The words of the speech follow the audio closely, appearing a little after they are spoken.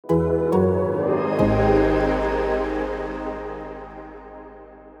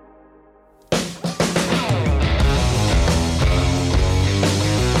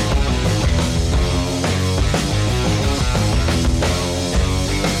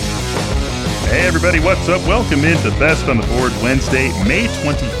everybody, what's up? Welcome into Best on the Board Wednesday, May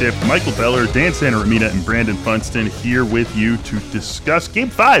 25th. Michael Beller, Dan Santaramita, and Brandon Funston here with you to discuss Game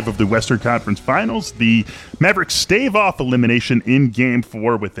 5 of the Western Conference Finals. The Mavericks stave off elimination in Game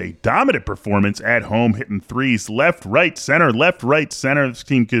 4 with a dominant performance at home, hitting threes left, right, center. This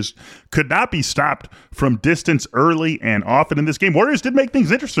team just could not be stopped from distance early and often in this game. Warriors did make things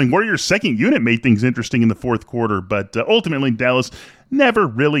interesting. Warriors' second unit made things interesting in the fourth quarter, but ultimately Dallas never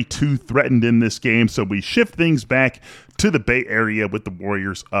really too threatened in this game, so we shift things back to the Bay Area with the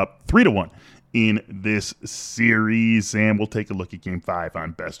Warriors up 3-1 in this series, and we'll take a look at Game 5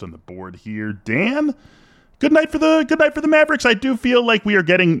 on Best on the Board here. Dan, good night for the Mavericks. I do feel like we are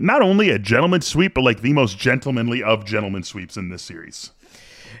getting not only a gentleman's sweep, but like the most gentlemanly of gentleman sweeps in this series.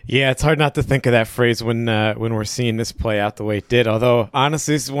 Yeah, it's hard not to think of that phrase when we're seeing this play out the way it did. Although,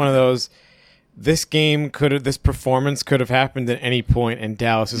 honestly, this is one of those. This performance could have happened at any point, and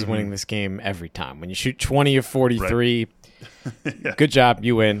Dallas is winning this game every time. When you shoot 20 of 43, yeah. Good job,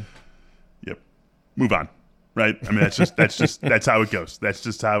 you win. Yep. Move on. Right? I mean, that's how it goes. That's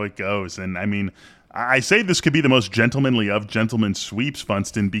just how it goes. And I mean, I say this could be the most gentlemanly of gentlemen sweeps,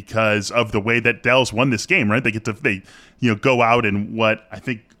 Funston, because of the way that Dallas won this game, right? They go out in what I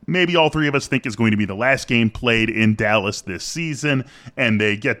think maybe all three of us think is going to be the last game played in Dallas this season, and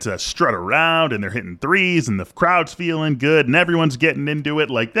they get to strut around, and they're hitting threes, and the crowd's feeling good, and everyone's getting into it.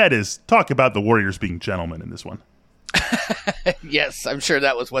 Like, that is, talk about the Warriors being gentlemen in this one. Yes, I'm sure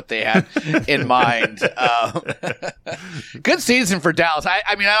that was what they had in mind. Good season for Dallas.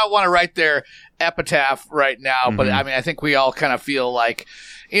 I mean, I don't want to write their epitaph right now, but I mean, I think we all kind of feel like,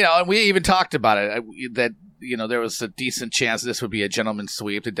 and we even talked about it, that there was a decent chance this would be a gentleman's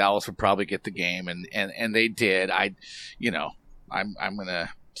sweep. That Dallas would probably get the game, and they did. I'm gonna,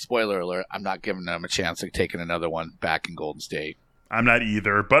 spoiler alert, I'm not giving them a chance of taking another one back in Golden State. I'm not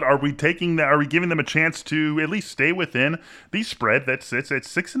either, but are we giving them a chance to at least stay within the spread that sits at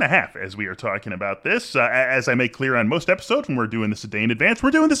 6.5 as we are talking about this? As I make clear on most episodes when we're doing this a day in advance,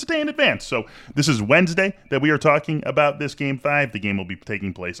 we're doing this a day in advance. So this is Wednesday that we are talking about this Game 5. The game will be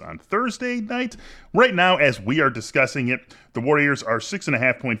taking place on Thursday night. Right now, as we are discussing it, the Warriors are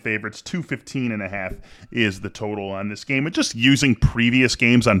 6.5-point favorites. 215.5 is the total on this game. And just using previous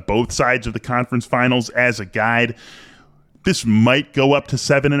games on both sides of the conference finals as a guide, this might go up to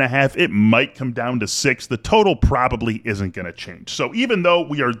 7.5. It might come down to 6. The total probably isn't going to change. So even though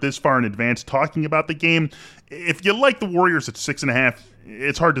we are this far in advance talking about the game, if you like the Warriors at 6.5,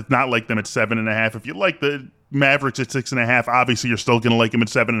 it's hard to not like them at 7.5. If you like the Mavericks at 6.5, obviously you're still going to like them at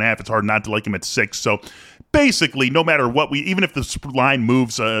 7.5. It's hard not to like them at 6. So basically, no matter what even if the line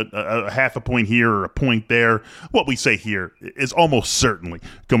moves a half a point here or a point there, what we say here is almost certainly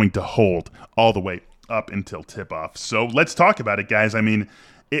going to hold all the way up until tip-off. So let's talk about it, guys. I mean,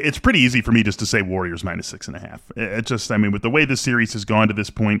 it's pretty easy for me just to say Warriors minus 6.5. With the way this series has gone to this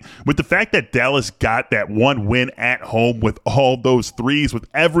point, with the fact that Dallas got that one win at home with all those threes, with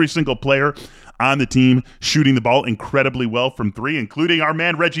every single player on the team shooting the ball incredibly well from three, including our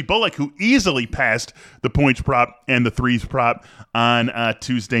man Reggie Bullock, who easily passed the points prop and the threes prop on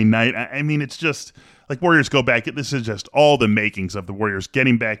Tuesday night. I mean, it's just like Warriors go back. This is just all the makings of the Warriors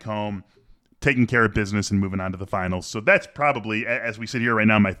getting back home, taking care of business, and moving on to the finals. So that's probably, as we sit here right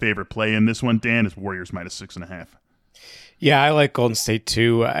now, my favorite play in this one, Dan, is Warriors minus 6.5. Yeah, I like Golden State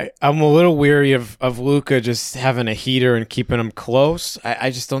too. I'm a little weary of Luka just having a heater and keeping them close. I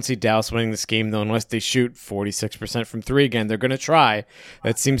just don't see Dallas winning this game, though, unless they shoot 46% from three again. They're going to try.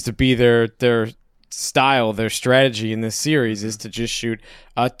 That seems to be their style, their strategy in this series is to just shoot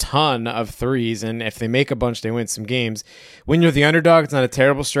a ton of threes, and if they make a bunch, they win some games. When you're the underdog, it's not a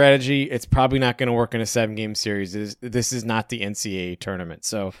terrible strategy. It's probably not going to work in a 7-game series. This is not the NCAA tournament.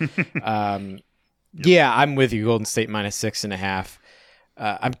 So, yeah, I'm with you. Golden State minus 6.5.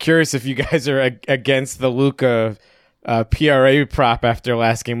 I'm curious if you guys are against the Luka PRA prop after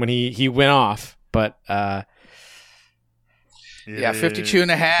last game when he went off, but yeah,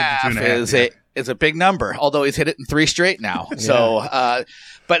 52.5 is a big number, although he's hit it in 3 straight now. Yeah. So,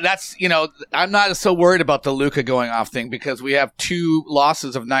 but that's, I'm not so worried about the Luka going off thing because we have 2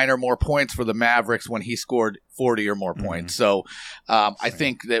 losses of 9 or more points for the Mavericks when he scored 40 or more points. So, I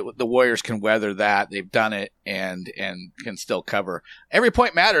think that the Warriors can weather that. They've done it and can still cover. Every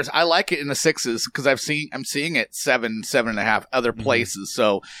point matters. I like it in the 6s because I'm seeing it 7.5 other places.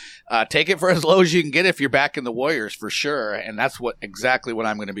 So, take it for as low as you can get if you're back in the Warriors for sure. And that's exactly what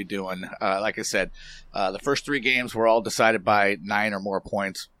I'm going to be doing. Like I said, the first 3 games were all decided by 9 or more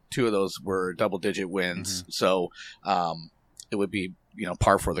points. 2 of those were double-digit wins. So it would be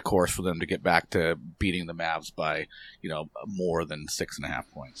par for the course for them to get back to beating the Mavs by more than 6.5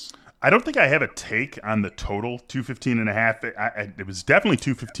 points. I don't think I have a take on the total 215.5. It was definitely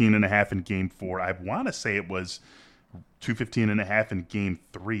 215.5 in Game 4. I want to say it was 215.5 in Game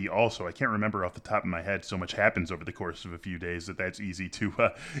 3 also. I can't remember off the top of my head. So much happens over the course of a few days that's easy to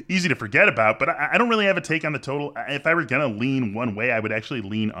forget about. But I don't really have a take on the total. If I were going to lean one way, I would actually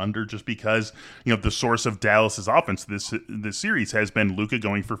lean under, just because, the source of Dallas's offense this series has been Luka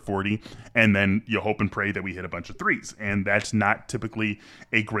going for 40, and then you hope and pray that we hit a bunch of threes. And that's not typically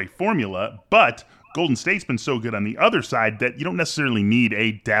a great formula, but Golden State's been so good on the other side that you don't necessarily need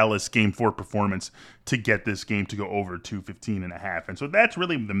a Dallas Game 4 performance to get this game to go over 215.5. And so that's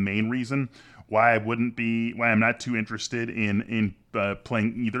really the main reason why I'm not too interested in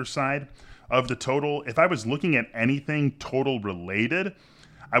playing either side of the total. If I was looking at anything total related,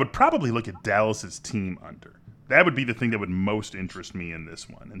 I would probably look at Dallas's team under. That would be the thing that would most interest me in this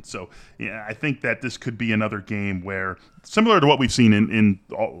one. And so I think that this could be another game where, similar to what we've seen in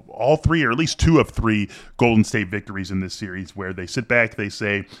all three, or at least 2 of 3 Golden State victories in this series, where they sit back, they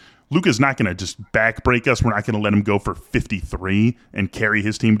say, Luka's not going to just backbreak us. We're not going to let him go for 53 and carry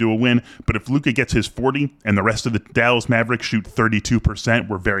his team to a win. But if Luka gets his 40 and the rest of the Dallas Mavericks shoot 32%,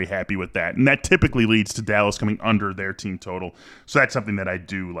 we're very happy with that. And that typically leads to Dallas coming under their team total. So that's something that I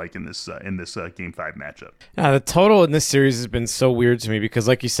do like in this Game 5 matchup. The total in this series has been so weird to me because,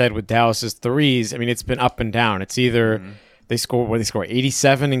 like you said, with Dallas's threes, I mean, it's been up and down. It's either they score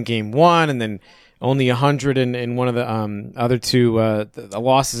 87 in Game 1 and then only 100 in one of the other two the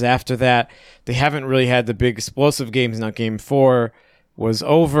losses after that. They haven't really had the big explosive games. Now Game 4 was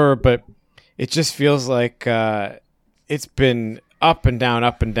over, but it just feels like it's been up and down,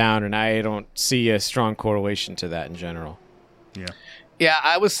 and I don't see a strong correlation to that in general. Yeah,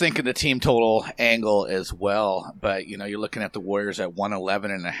 I was thinking the team total angle as well, but you're looking at the Warriors at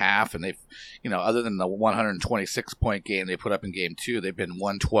 111.5, and they've, other than the 126 point game they put up in Game 2, they've been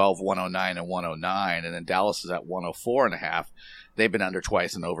 112, 109, and 109, and then Dallas is at 104.5. They've been under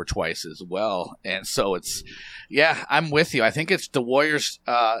twice and over twice as well, and so I'm with you. I think it's the Warriors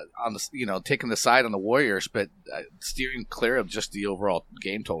on the taking the side on the Warriors, but steering clear of just the overall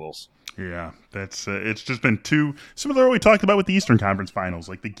game totals. Yeah, that's it's just been too similar to what we talked about with the Eastern Conference Finals.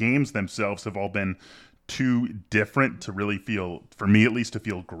 Like, the games themselves have all been too different to really feel, for me at least, to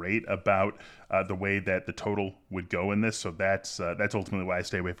feel great about the way that the total would go in this. So that's ultimately why I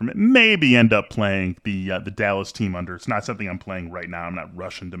stay away from it. Maybe end up playing the Dallas team under. It's not something I'm playing right now. I'm not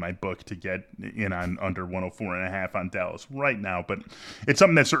rushing to my book to get in on under 104.5 on Dallas right now. But it's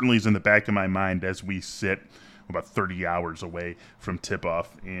something that certainly is in the back of my mind as we sit about 30 hours away from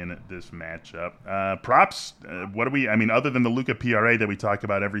tip-off in this matchup. Props, what do we, other than the Luka PRA that we talk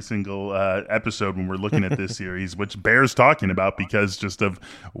about every single episode when we're looking at this series, which bears talking about because just of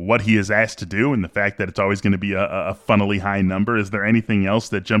what he is asked to do and the fact that it's always going to be a funnily high number, is there anything else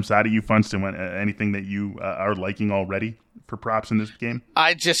that jumps out at you, Funston, anything that you are liking already for props in this game?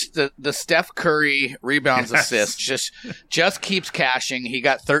 I just the Steph Curry rebounds, assists just keeps cashing. He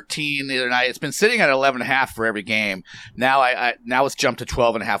got 13 the other night. It's been sitting at 11.5 for every game. Now now it's jumped to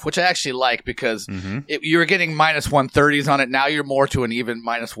 12.5, which I actually like because you were getting minus 130s on it. Now you're more to an even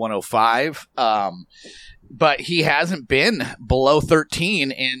minus 105. But he hasn't been below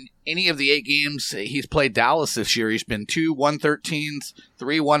 13 in any of the 8 games he's played Dallas this year. He's been 2 113s,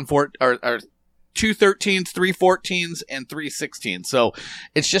 3 114 or 2 13s, 3 14s, and 3 16s. So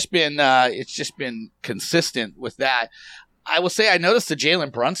it's just been consistent with that. I will say I noticed the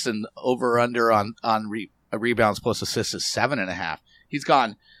Jalen Brunson over under on rebounds plus assists is 7.5. He's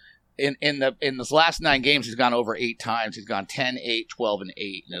gone in his last 9 games. He's gone over 8 times. He's gone 10, 8, 12, and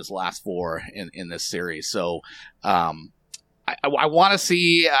 8 in his last 4 in this series. So I want to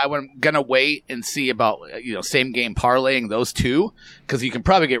see. I'm going to wait and see about same game parlaying those two, because you can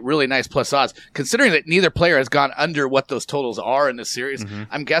probably get really nice plus odds considering that neither player has gone under what those totals are in this series.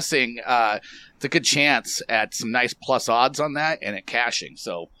 I'm guessing it's a good chance at some nice plus odds on that and at cashing.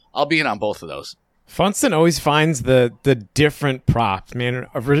 So I'll be in on both of those. Funston always finds the different props, man.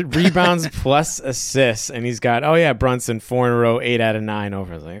 Rebounds plus assists, and he's got Brunson 4 in a row, 8 out of 9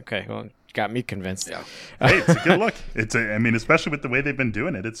 over. Like, okay, well, got me convinced. Yeah. Hey, it's a good look. Especially with the way they've been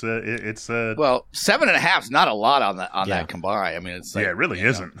doing it. It's well, 7.5 is not a lot on that combined. It's like, it really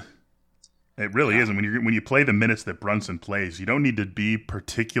isn't. It really isn't. When you play the minutes that Brunson plays, you don't need to be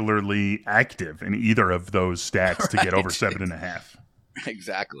particularly active in either of those stats to get over 7.5.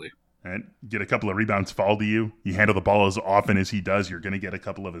 Exactly. Right? Get a couple of rebounds fall to you. You handle the ball as often as he does, you're going to get a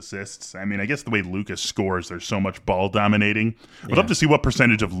couple of assists. I guess the way Luka scores, there's so much ball dominating. I'd love to see what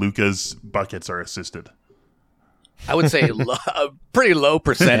percentage of Luka's buckets are assisted. I would say a pretty low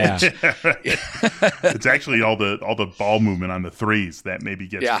percentage. Yeah. It's actually all the ball movement on the threes that maybe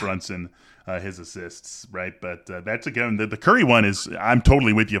gets Brunson his assists, right? But that's, again, the Curry one is, I'm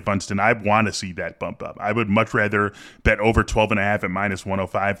totally with you, Funston. I want to see that bump up. I would much rather bet over 12.5 at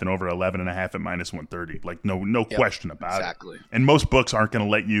 -105 than over 11.5 at -130. Like, no question about it. And most books aren't going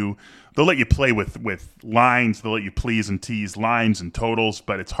to let you. They'll let you play with lines. They'll let you please and tease lines and totals,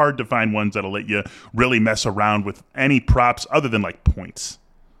 but it's hard to find ones that'll let you really mess around with any props other than like points.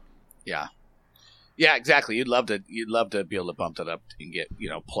 Yeah. Yeah, exactly. You'd love to be able to bump that up and get,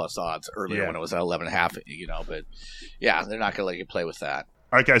 plus odds earlier when it was at 11.5, but yeah, they're not going to let you play with that.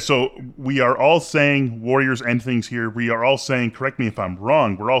 All right, guys, so we are all saying Warriors end things here. We are all saying, correct me if I'm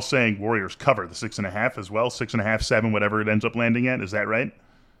wrong, we're all saying Warriors cover the 6.5 as well, 6.5, 7, whatever it ends up landing at. Is that right?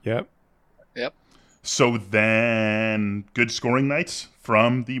 Yep. So then, good scoring nights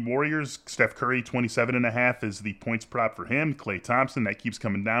from the Warriors. Steph Curry, 27.5 is the points prop for him. Klay Thompson, that keeps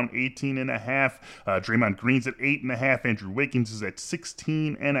coming down, 18.5. Draymond Green's at 8.5. Andrew Wiggins is at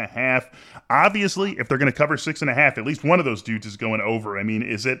 16.5. Obviously, if they're going to cover 6.5, at least one of those dudes is going over. I mean,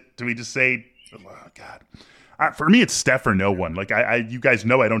 do we just say, oh, God. For me, it's Steph or no one. Like, you guys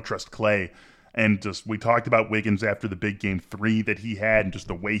know I don't trust Klay. And just, we talked about Wiggins after the big game 3 that he had, and just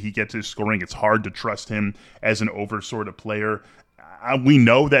the way he gets his scoring. It's hard to trust him as an over sort of player. We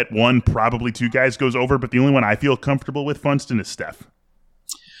know that one, probably 2 guys goes over, but the only one I feel comfortable with, Funston, is Steph.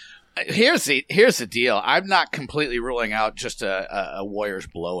 Here's the deal. I'm not completely ruling out just a Warriors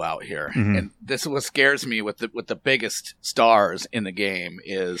blowout here, and this is what scares me with the biggest stars in the game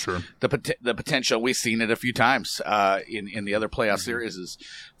is the potential. We've seen it a few times in the other playoff series is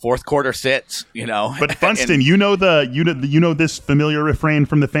fourth quarter sits. But Funston, you know this familiar refrain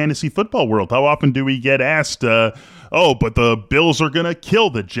from the fantasy football world. How often do we get asked, "Oh, but the Bills are gonna kill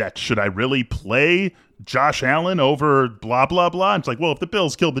the Jets. Should I really play Josh Allen over blah, blah, blah?" It's like, well, if the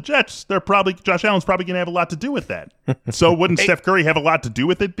Bills killed the Jets, Josh Allen's probably going to have a lot to do with that. So wouldn't Steph Curry have a lot to do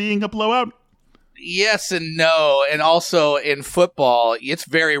with it being a blowout? Yes and no. And also in football, it's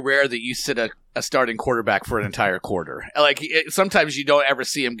very rare that you sit a starting quarterback for an entire quarter. Like, sometimes you don't ever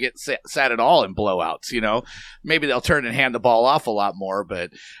see him get sat at all in blowouts, Maybe they'll turn and hand the ball off a lot more, but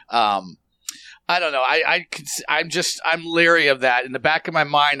I don't know. I'm leery of that. In the back of my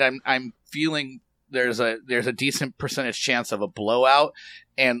mind, I'm feeling there's a decent percentage chance of a blowout.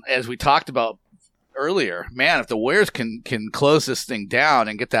 And as we talked about earlier, man, if the Warriors can close this thing down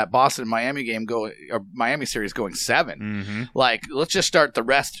and get that Boston-Miami game going, or Miami series going 7, like, let's just start the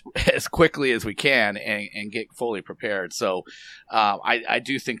rest as quickly as we can and get fully prepared. So I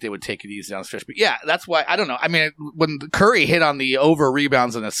do think they would take it easy down the stretch. But yeah, that's why, I don't know. I mean, when Curry hit on the over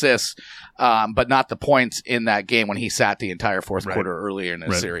rebounds and assists, but not the points in that game when he sat the entire fourth quarter earlier in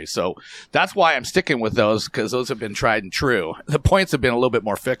the series. So that's why I'm sticking with those, because those have been tried and true. The points have been a little bit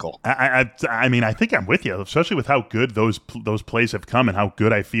more fickle. I mean, I think I'm with you, especially with how good those plays have come and how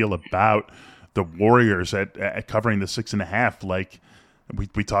good I feel about the Warriors at covering the 6.5. Like,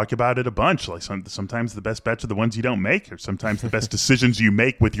 we talk about it a bunch. Like, sometimes the best bets are the ones you don't make, or sometimes the best decisions you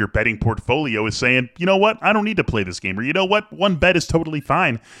make with your betting portfolio is saying, you know what, I don't need to play this game, or you know what, one bet is totally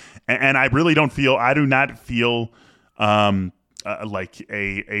fine. And I really do not feel like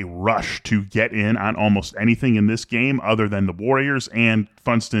a rush to get in on almost anything in this game other than the Warriors and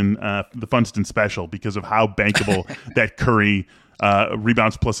the Funston special, because of how bankable that Curry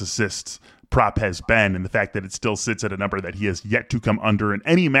rebounds plus assists prop has been, and the fact that it still sits at a number that he has yet to come under in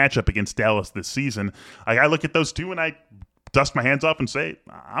any matchup against Dallas this season. I look at those two and I dust my hands off and say,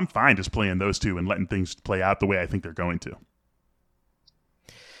 I'm fine just playing those two and letting things play out the way I think they're going to.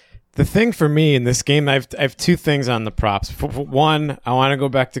 The thing for me in this game, I have 2 things on the props. For one, I want to go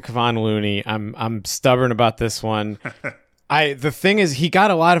back to Kevon Looney. I'm stubborn about this one. The thing is, he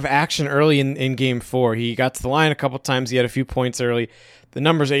got a lot of action early in game 4. He got to the line a couple times. He had a few points early. The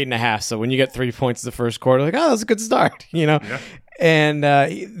number's 8.5. So when you get 3 points in the first quarter, like, oh, that's a good start, Yeah. And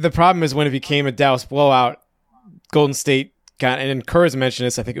the problem is when it became a Dallas blowout, Golden State got, and Kerr's mentioned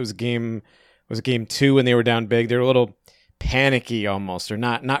this, I think it was game 2 when they were down big. They were a little panicky almost, or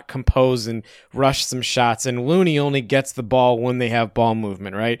not composed, and rush some shots. And Looney only gets the ball when they have ball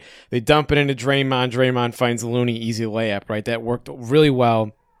movement, right? They dump it into Draymond. Draymond finds Looney, easy layup, right? That worked really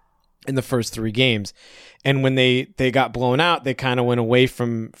well in the first 3 games. And when they got blown out, they kind of went away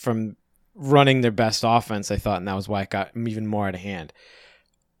from running their best offense, I thought, and that was why it got even more out of hand.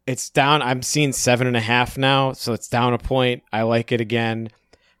 It's down. I'm seeing 7.5 now, so it's down a point. I like it again.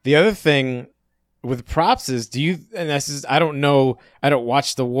 The other thing with props is, I don't know, I don't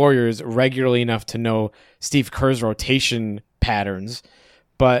watch the Warriors regularly enough to know Steve Kerr's rotation patterns,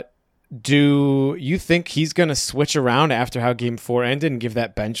 but Do you think he's going to switch around after how Game 4 ended and give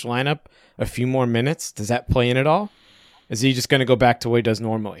that bench lineup a few more minutes? Does that play in at all? Is he just going to go back to what he does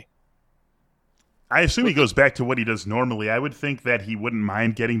normally? I assume he goes back to what he does normally. I would think that he wouldn't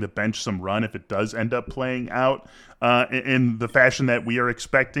mind getting the bench some run if it does end up playing out in the fashion that we are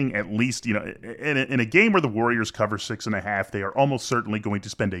expecting. At least, in a game where the Warriors cover 6.5, they are almost certainly going to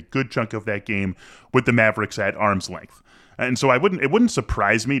spend a good chunk of that game with the Mavericks at arm's length. And so it wouldn't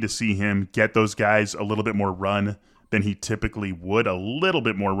surprise me to see him get those guys a little bit more run than he typically would,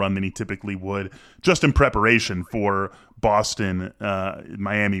 just in preparation for Boston,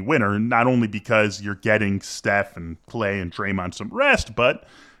 Miami winner, not only because you're getting Steph and Clay and Draymond some rest, but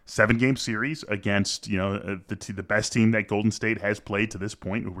 7-game series against the best team that Golden State has played to this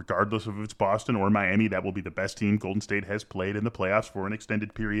point, regardless of if it's Boston or Miami. That will be the best team Golden State has played in the playoffs for an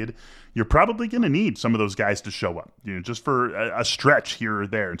extended period. You're probably going to need some of those guys to show up, just for a stretch here or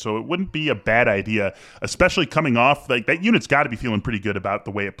there. And so it wouldn't be a bad idea, especially coming off like that unit's got to be feeling pretty good about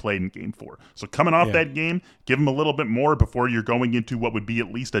the way it played in Game 4. So coming off that game, give them a little bit more before you're going into what would be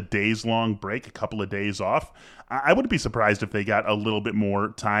at least a days-long break, a couple of days off. I wouldn't be surprised if they got a little bit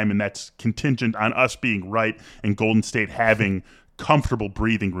more time, and that's contingent on us being right and Golden State having comfortable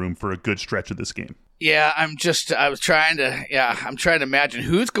breathing room for a good stretch of this game. Yeah, I'm trying to imagine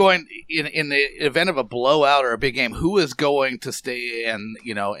who's going in the event of a blowout or a big game, who is going to stay in,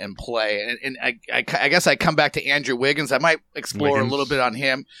 and play. And I guess I come back to Andrew Wiggins. I might explore a little bit on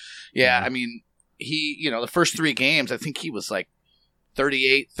him. Yeah, I mean, he, the first 3 games, I think he was like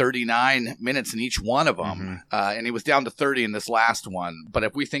 38, 39 minutes in each one of them. And he was down to 30 in this last one. But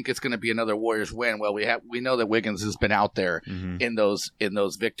if we think it's going to be another Warriors win, well, we know that Wiggins has been out there in those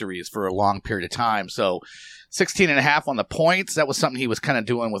victories for a long period of time. So 16.5 on the points, that was something he was kind of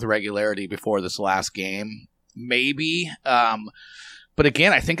doing with regularity before this last game. Maybe. But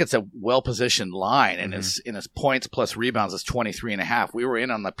again, I think it's a well-positioned line, and his points plus rebounds is 23.5. We were in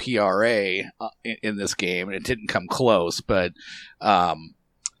on the PRA in this game, and it didn't come close. But I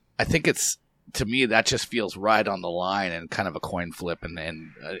think to me, that just feels right on the line and kind of a coin flip, and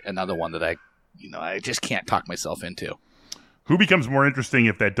another one that I just can't talk myself into. Who becomes more interesting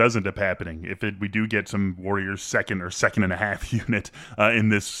if that does end up happening? If we do get some Warriors second or second and a half unit in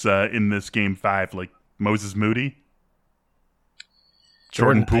this Game 5, like Moses Moody?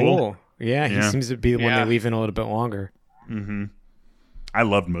 Jordan Poole. Yeah, he seems to be the one they leave in a little bit longer. I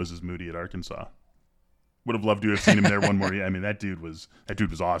loved Moses Moody at Arkansas. Would have loved to have seen him there one more year. I mean, that dude was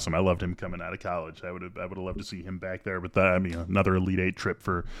awesome. I loved him coming out of college. I would have loved to see him back there with another Elite Eight trip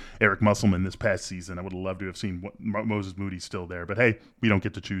for Eric Musselman this past season. I would have loved to have seen Moses Moody still there. But hey, we don't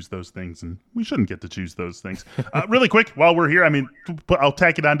get to choose those things, and we shouldn't get to choose those things. Really quick, while we're here, I mean, I'll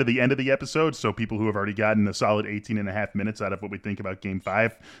tack it on to the end of the episode, so people who have already gotten a solid 18.5 minutes out of what we think about Game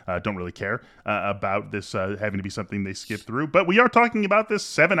 5 don't really care about this having to be something they skip through. But we are talking about this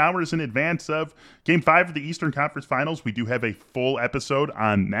 7 hours in advance of Game 5 of the Eastern Conference Finals. We do have a full episode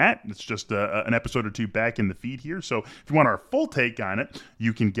on that. It's just an episode or two back in the feed here. So if you want our full take on it,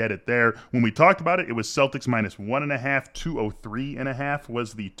 you can get it there. When we talked about it, it was Celtics minus 1.5, 203.5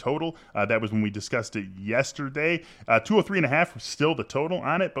 was the total. That was when we discussed it yesterday. 203.5 was still the total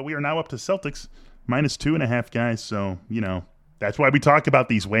on it, but we are now up to Celtics minus 2.5, guys. So, that's why we talk about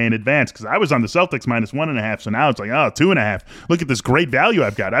these way in advance, because I was on the Celtics minus 1.5, so now it's like, 2.5. Look at this great value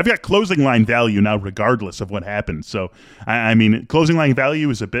I've got. I've got closing line value now regardless of what happens. So, I mean, closing line value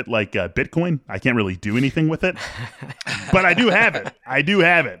is a bit like Bitcoin. I can't really do anything with it, but I do have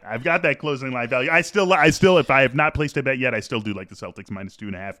it. I've got that closing line value. I still, if I have not placed a bet yet, I still do like the Celtics minus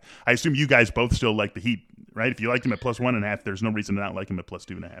 2.5. I assume you guys both still like the Heat, right? If you liked them at plus 1.5, there's no reason to not like them at plus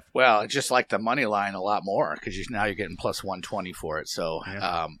 2.5. Well, I just like the money line a lot more because now you're getting plus 120 for it. So,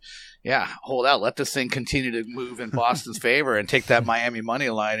 hold out. Let this thing continue to move in Boston's favor and take that Miami money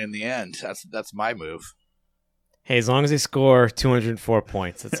line in the end. That's my move. Hey, as long as they score 204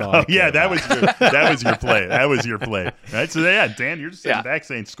 points, that's all. That was your play. That was your play, right? So Dan, you're just sitting back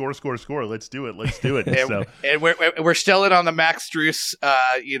saying, "Score, score, score! Let's do it! Let's do it!" And we're still in on the Max Strus,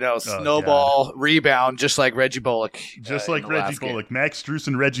 snowball rebound, just like Reggie Bullock. Just like Reggie Bullock, Max Strus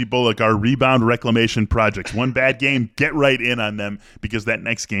and Reggie Bullock are rebound reclamation projects. One bad game, get right in on them because that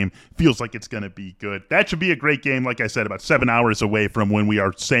next game feels like it's going to be good. That should be a great game. Like I said, about 7 hours away from when we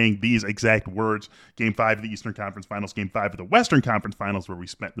are saying these exact words. Game 5 of the Eastern Conference Finals, Game 5 of the Western Conference Finals, where we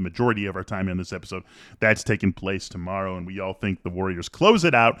spent the majority of our time in this episode. That's taking place tomorrow, and we all think the Warriors close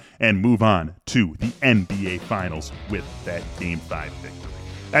it out and move on to the NBA Finals with that Game 5 victory.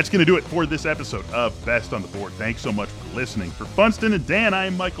 That's going to do it for this episode of Best on the Board. Thanks so much for listening. For Funston and Dan, I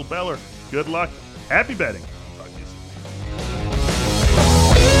am Michael Beller. Good luck. Happy betting.